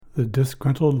The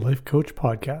Disgruntled Life Coach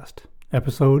Podcast,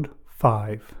 Episode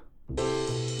 5. The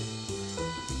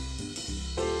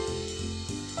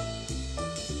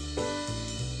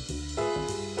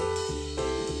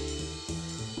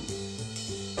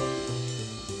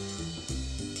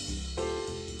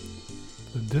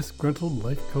Disgruntled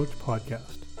Life Coach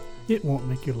Podcast. It won't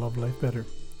make your love life better.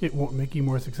 It won't make you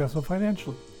more successful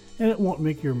financially. And it won't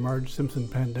make your Marge Simpson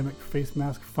pandemic face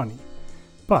mask funny.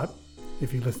 But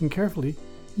if you listen carefully,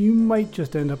 you might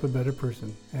just end up a better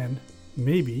person, and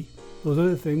maybe those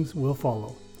other things will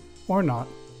follow. Or not.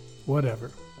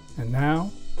 Whatever. And now,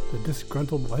 the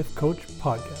Disgruntled Life Coach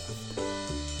Podcast.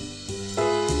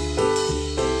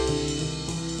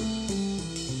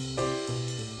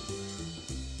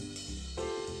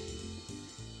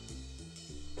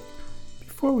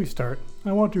 Before we start,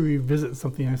 I want to revisit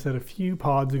something I said a few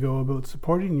pods ago about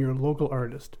supporting your local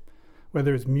artist.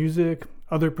 Whether it's music,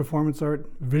 other performance art,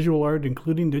 visual art,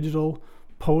 including digital,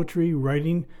 poetry,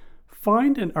 writing,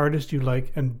 find an artist you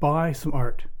like and buy some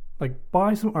art.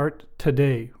 Buy some art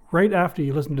today, right after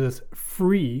you listen to this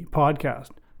free podcast.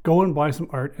 Go and buy some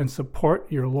art and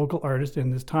support your local artist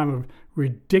in this time of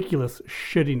ridiculous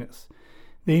shittiness.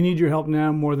 They need your help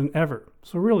now more than ever.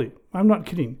 So really, I'm not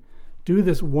kidding. Do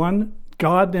this one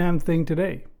goddamn thing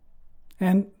today.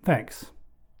 And thanks.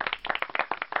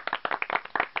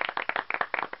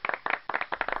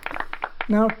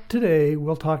 Now, today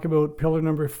we'll talk about pillar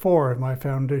number 4 of my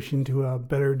foundation to a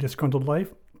better disgruntled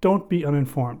life. Don't be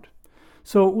uninformed.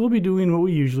 So we'll be doing what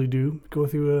we usually do, go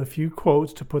through a few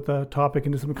quotes to put the topic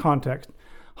into some context,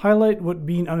 highlight what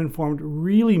being uninformed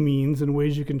really means and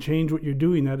ways you can change what you're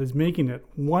doing that is making it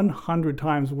 100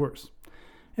 times worse.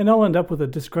 And I'll end up with a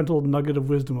disgruntled nugget of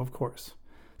wisdom, of course.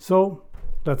 So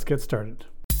let's get started.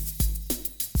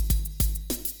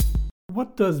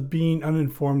 What does being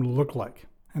uninformed look like?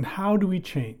 And how do we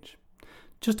change?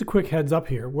 Just a quick heads up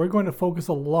here, we're going to focus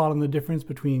a lot on the difference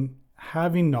between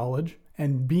having knowledge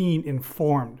and being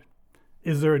informed.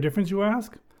 Is there a difference, you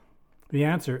ask? The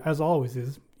answer, as always,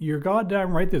 is you're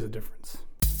goddamn right there's a difference.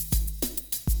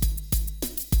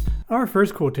 Our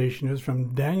first quotation is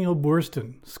from Daniel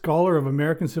Boorstin, scholar of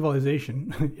American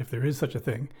civilization, if there is such a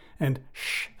thing, and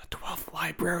the 12th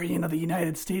librarian of the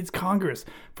United States Congress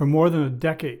for more than a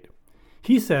decade.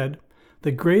 He said,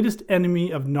 "The greatest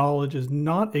enemy of knowledge is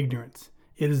not ignorance.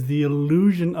 It is the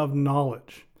illusion of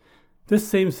knowledge." This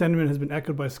same sentiment has been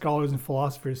echoed by scholars and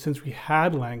philosophers since we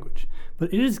had language,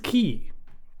 but it is key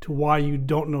to why you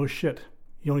don't know shit.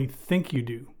 You only think you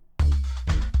do.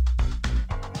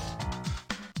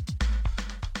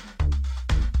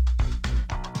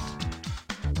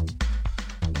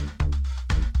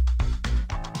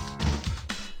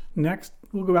 Next,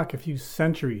 we'll go back a few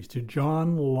centuries to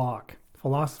John Locke,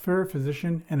 philosopher,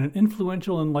 physician, and an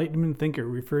influential Enlightenment thinker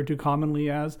referred to commonly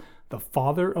as the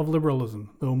father of liberalism,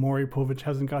 though Maury Povich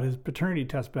hasn't got his paternity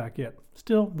test back yet.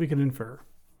 Still, we can infer.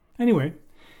 Anyway,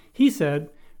 he said,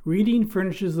 "Reading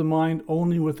furnishes the mind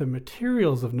only with the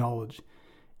materials of knowledge.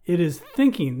 It is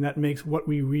thinking that makes what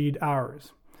we read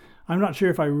ours." I'm not sure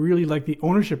if I really like the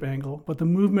ownership angle, but the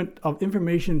movement of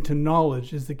information to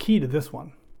knowledge is the key to this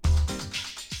one.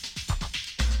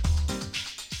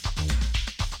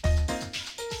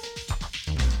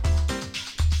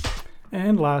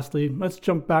 And lastly, let's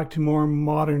jump back to more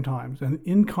modern times, an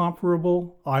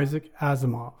incomparable Isaac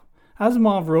Asimov.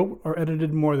 Asimov wrote or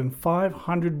edited more than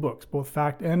 500 books, both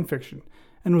fact and fiction,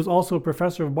 and was also a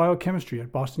professor of biochemistry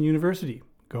at Boston University.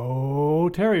 Go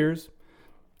Terriers!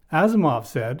 Asimov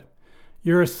said,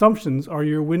 "Your assumptions are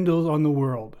your windows on the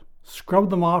world. Scrub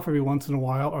them off every once in a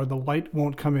while or the light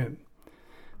won't come in."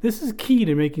 This is key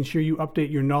to making sure you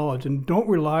update your knowledge and don't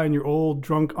rely on your old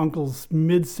drunk uncle's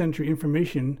mid-century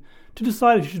information to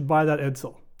decide if you should buy that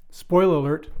Edsel. Spoiler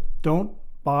alert, don't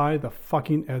buy the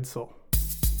fucking Edsel.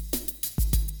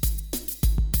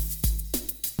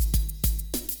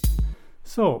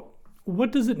 So,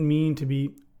 what does it mean to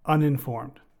be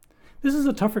uninformed? This is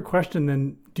a tougher question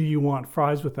than do you want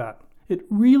fries with that? It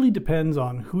really depends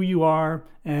on who you are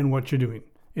and what you're doing.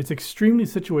 It's extremely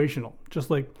situational,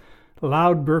 just like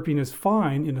loud burping is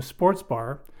fine in a sports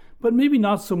bar, but maybe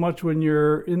not so much when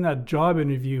you're in that job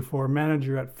interview for a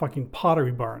manager at fucking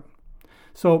Pottery Barn.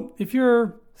 So if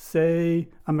you're, say,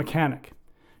 a mechanic,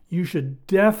 you should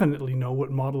definitely know what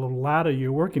model of ladder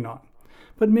you're working on.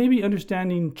 But maybe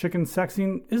understanding chicken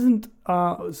sexing isn't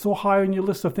so high on your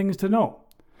list of things to know.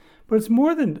 But it's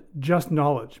more than just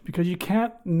knowledge, because you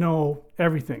can't know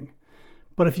everything.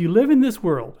 But if you live in this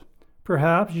world,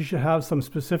 perhaps you should have some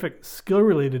specific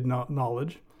skill-related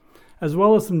knowledge, as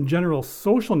well as some general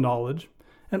social knowledge,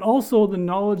 and also the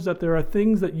knowledge that there are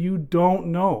things that you don't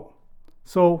know.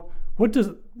 So What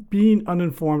does being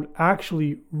uninformed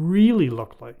actually really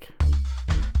look like?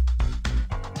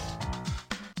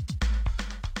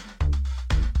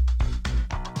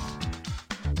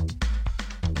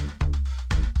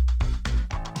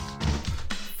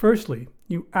 Firstly,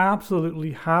 you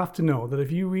absolutely have to know that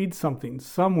if you read something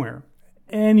somewhere,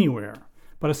 anywhere,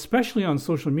 but especially on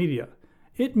social media,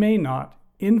 it may not,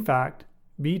 in fact,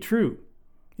 be true.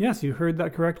 Yes, you heard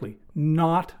that correctly.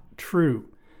 Not true.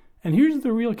 And here's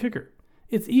the real kicker.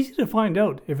 It's easy to find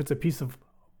out if it's a piece of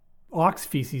ox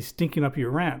feces stinking up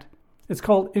your rant. It's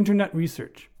called internet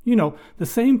research. You know, the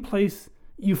same place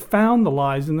you found the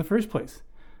lies in the first place.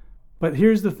 But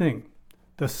here's the thing.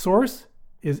 The source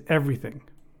is everything.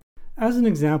 As an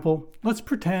example, let's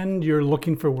pretend you're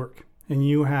looking for work and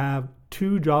you have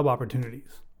 2 job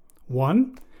opportunities.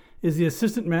 One is the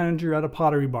assistant manager at a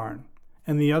pottery barn,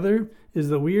 and the other is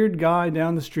the weird guy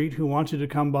down the street who wants you to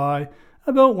come by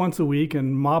about once a week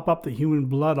and mop up the human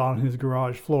blood on his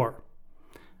garage floor.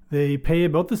 They pay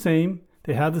about the same,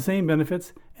 they have the same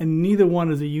benefits, and neither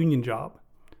one is a union job.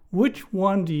 Which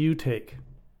one do you take?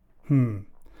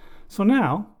 So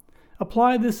now,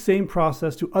 apply this same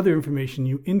process to other information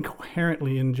you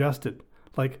incoherently ingested,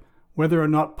 like whether or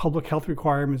not public health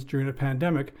requirements during a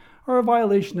pandemic are a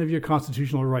violation of your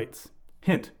constitutional rights.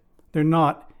 Hint, they're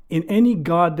not in any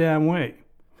goddamn way.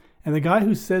 And the guy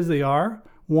who says they are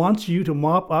wants you to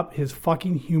mop up his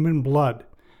fucking human blood.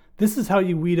 This is how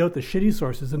you weed out the shitty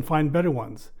sources and find better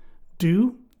ones.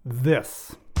 Do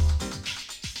this.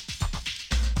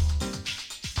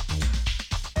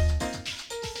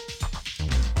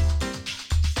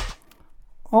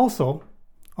 Also,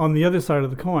 on the other side of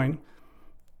the coin,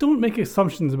 don't make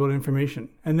assumptions about information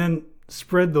and then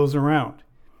spread those around.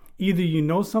 Either you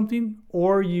know something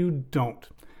or you don't.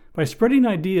 By spreading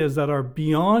ideas that are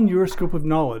beyond your scope of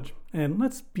knowledge, and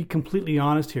let's be completely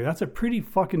honest here, that's a pretty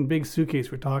fucking big suitcase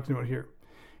we're talking about here.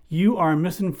 You are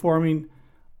misinforming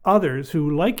others who,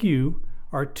 like you,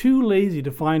 are too lazy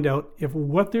to find out if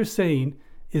what they're saying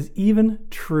is even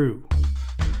true.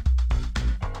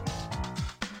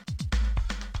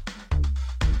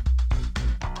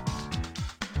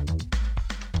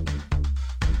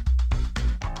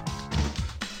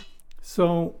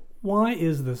 So, why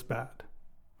is this bad?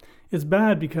 It's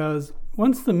bad because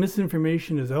once the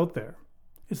misinformation is out there,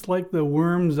 it's like the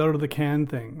worms out of the can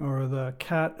thing, or the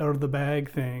cat out of the bag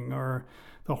thing, or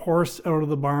the horse out of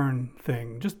the barn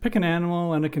thing. Just pick an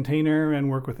animal and a container and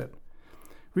work with it.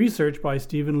 Research by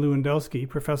Stephen Lewandowski,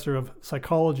 professor of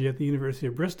psychology at the University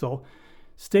of Bristol,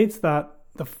 states that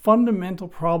the fundamental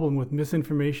problem with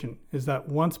misinformation is that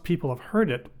once people have heard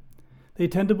it, they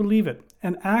tend to believe it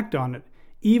and act on it,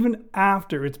 even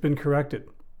after it's been corrected.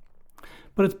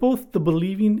 But it's both the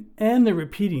believing and the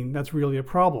repeating that's really a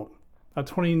problem. A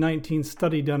 2019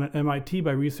 study done at MIT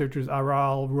by researchers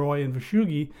Aral, Roy, and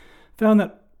Vishugi found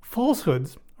that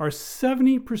falsehoods are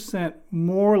 70%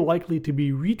 more likely to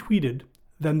be retweeted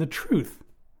than the truth.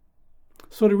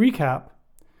 So to recap,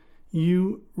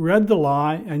 you read the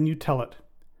lie and you tell it.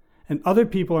 And other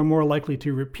people are more likely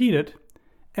to repeat it,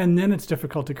 and then it's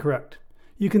difficult to correct.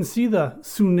 You can see the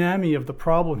tsunami of the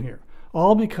problem here,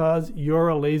 all because you're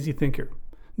a lazy thinker.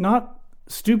 Not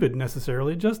stupid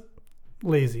necessarily, just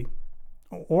lazy.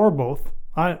 Or both.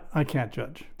 I can't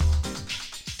judge.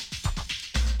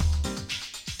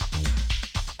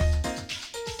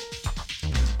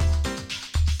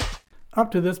 Up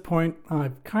to this point,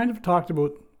 I've kind of talked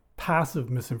about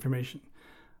passive misinformation.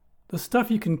 The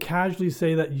stuff you can casually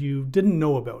say that you didn't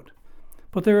know about.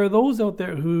 But there are those out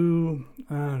there who,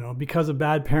 because of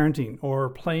bad parenting or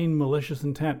plain malicious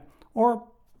intent or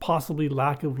possibly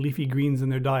lack of leafy greens in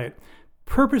their diet,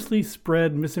 purposely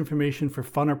spread misinformation for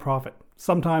fun or profit,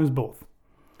 sometimes both.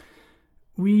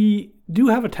 We do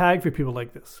have a tag for people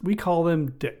like this. We call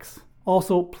them dicks.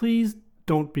 Also, please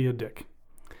don't be a dick.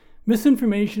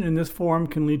 Misinformation in this form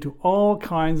can lead to all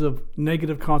kinds of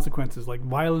negative consequences like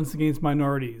violence against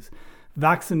minorities,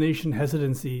 vaccination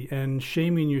hesitancy, and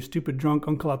shaming your stupid drunk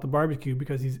uncle at the barbecue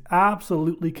because he's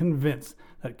absolutely convinced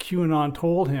that QAnon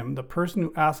told him the person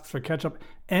who asks for ketchup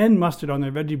and mustard on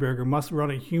their veggie burger must run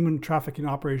a human trafficking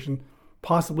operation,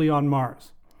 possibly on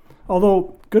Mars.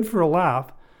 Although good for a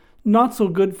laugh, not so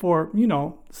good for,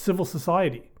 civil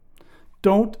society.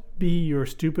 Don't be your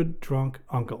stupid drunk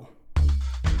uncle.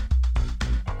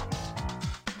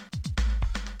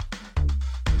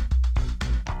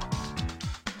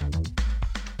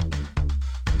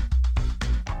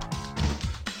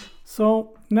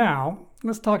 So now,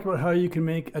 let's talk about how you can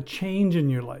make a change in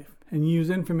your life and use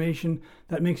information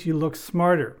that makes you look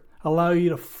smarter, allow you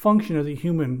to function as a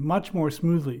human much more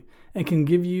smoothly, and can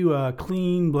give you a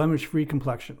clean, blemish-free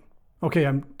complexion. Okay,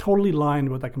 I'm totally lying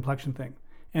about that complexion thing.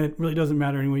 And it really doesn't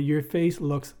matter anyway. Your face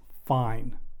looks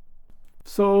fine.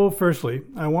 So firstly,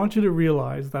 I want you to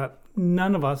realize that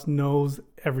none of us knows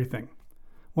everything.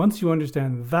 Once you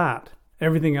understand that,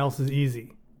 everything else is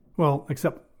easy. Well,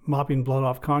 except mopping blood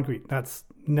off concrete. That's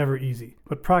never easy,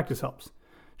 but practice helps.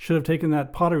 Should have taken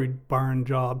that pottery barn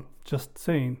job, just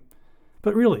saying.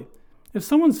 But really, if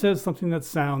someone says something that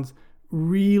sounds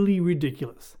really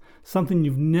ridiculous, something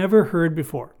you've never heard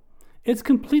before, it's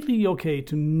completely okay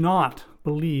to not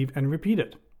believe and repeat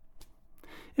it.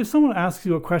 If someone asks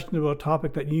you a question about a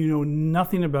topic that you know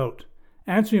nothing about,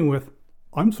 answering with,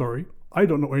 "I'm sorry, I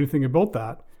don't know anything about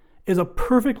that," is a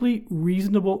perfectly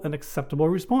reasonable and acceptable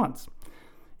response.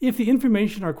 If the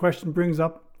information or question brings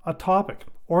up a topic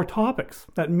or topics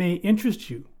that may interest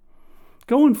you,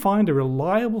 go and find a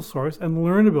reliable source and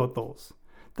learn about those.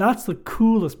 That's the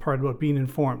coolest part about being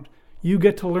informed. You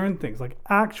get to learn things like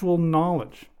actual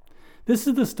knowledge. This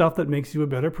is the stuff that makes you a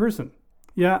better person.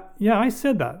 Yeah, I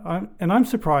said that. I'm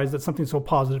surprised that something so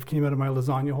positive came out of my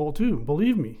lasagna hole too,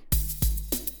 believe me.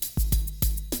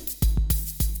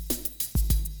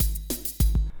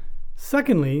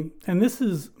 Secondly, and this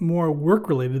is more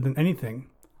work-related than anything,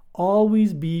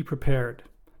 always be prepared.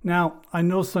 Now, I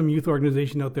know some youth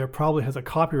organization out there probably has a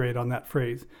copyright on that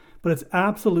phrase, but it's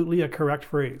absolutely a correct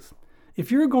phrase.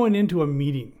 If you're going into a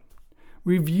meeting,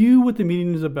 review what the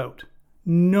meeting is about.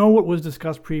 Know what was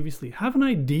discussed previously. Have an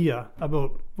idea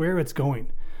about where it's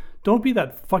going. Don't be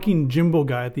that fucking Jimbo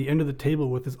guy at the end of the table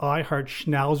with his I Heart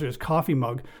Schnauzer's coffee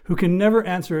mug who can never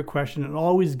answer a question and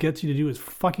always gets you to do his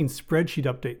fucking spreadsheet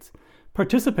updates.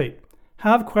 Participate.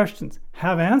 Have questions.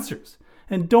 Have answers.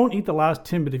 And don't eat the last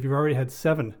Timbit if you've already had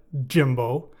 7,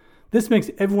 Jimbo. This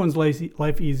makes everyone's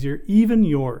life easier, even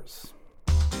yours.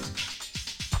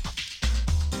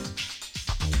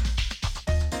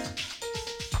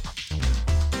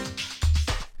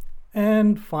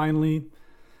 And finally,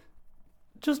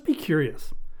 just be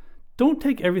curious. Don't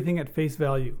take everything at face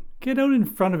value. Get out in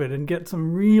front of it and get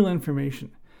some real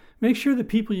information. Make sure the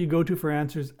people you go to for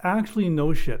answers actually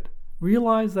know shit.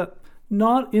 Realize that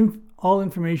not all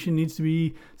information needs to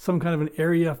be some kind of an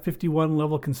Area 51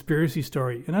 level conspiracy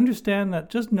story, and understand that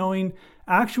just knowing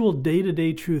actual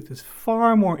day-to-day truth is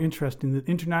far more interesting than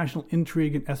international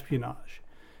intrigue and espionage.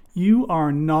 You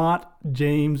are not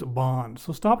James Bond,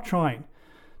 so stop trying.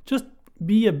 Just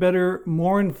be a better,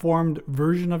 more informed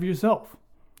version of yourself.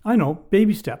 I know,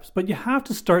 baby steps, but you have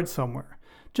to start somewhere.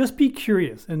 Just be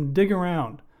curious and dig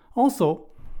around. Also,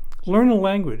 learn a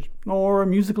language or a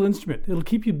musical instrument. It'll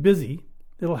keep you busy.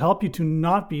 It'll help you to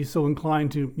not be so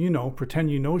inclined to,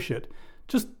 pretend you know shit.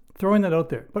 Just throwing that out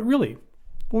there. But really,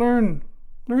 learn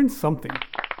something.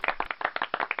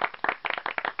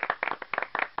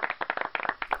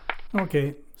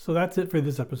 Okay, so that's it for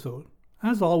this episode.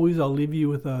 As always, I'll leave you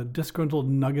with a disgruntled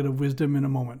nugget of wisdom in a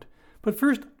moment. But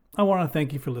first, I want to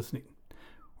thank you for listening.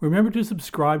 Remember to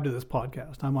subscribe to this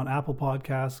podcast. I'm on Apple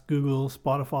Podcasts, Google,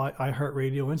 Spotify,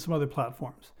 iHeartRadio, and some other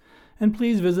platforms. And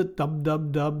please visit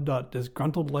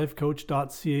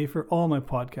www.disgruntledlifecoach.ca for all my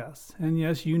podcasts. And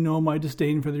yes, you know my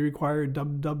disdain for the required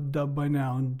www by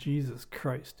now, and Jesus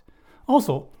Christ.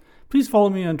 Also, please follow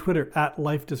me on Twitter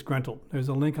 @LifeDisgruntled. There's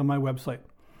a link on my website.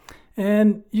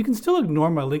 And you can still ignore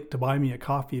my link to buy me a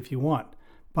coffee if you want.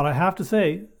 But I have to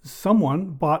say,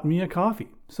 someone bought me a coffee.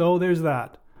 So there's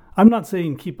that. I'm not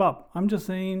saying keep up. I'm just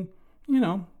saying,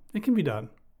 it can be done.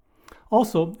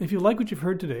 Also, if you like what you've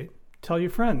heard today, tell your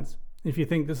friends. If you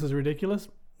think this is ridiculous,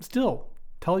 still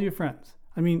tell your friends.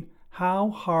 I mean, how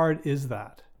hard is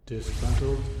that?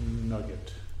 Disgruntled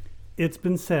Nugget. It's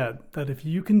been said that if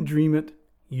you can dream it,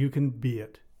 you can be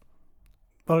it.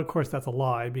 But of course that's a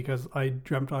lie, because I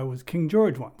dreamt I was King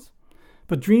George once.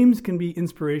 But dreams can be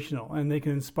inspirational, and they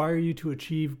can inspire you to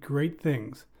achieve great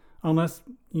things. Unless,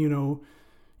 you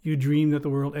dream that the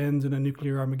world ends in a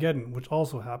nuclear Armageddon, which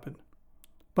also happened.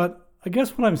 But I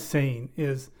guess what I'm saying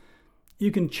is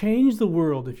you can change the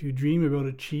world if you dream about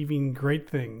achieving great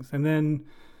things. And then,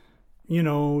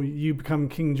 you become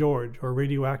King George or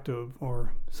radioactive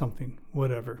or something,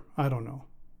 whatever. I don't know.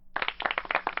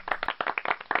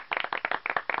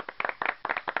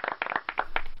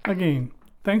 Again,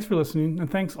 thanks for listening, and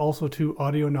thanks also to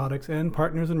Audionautics and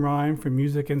Partners in Rhyme for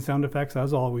music and sound effects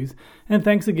as always, and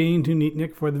thanks again to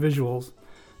Neatnik for the visuals,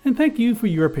 and thank you for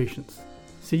your patience.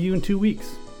 See you in 2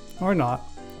 weeks, or not,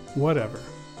 whatever.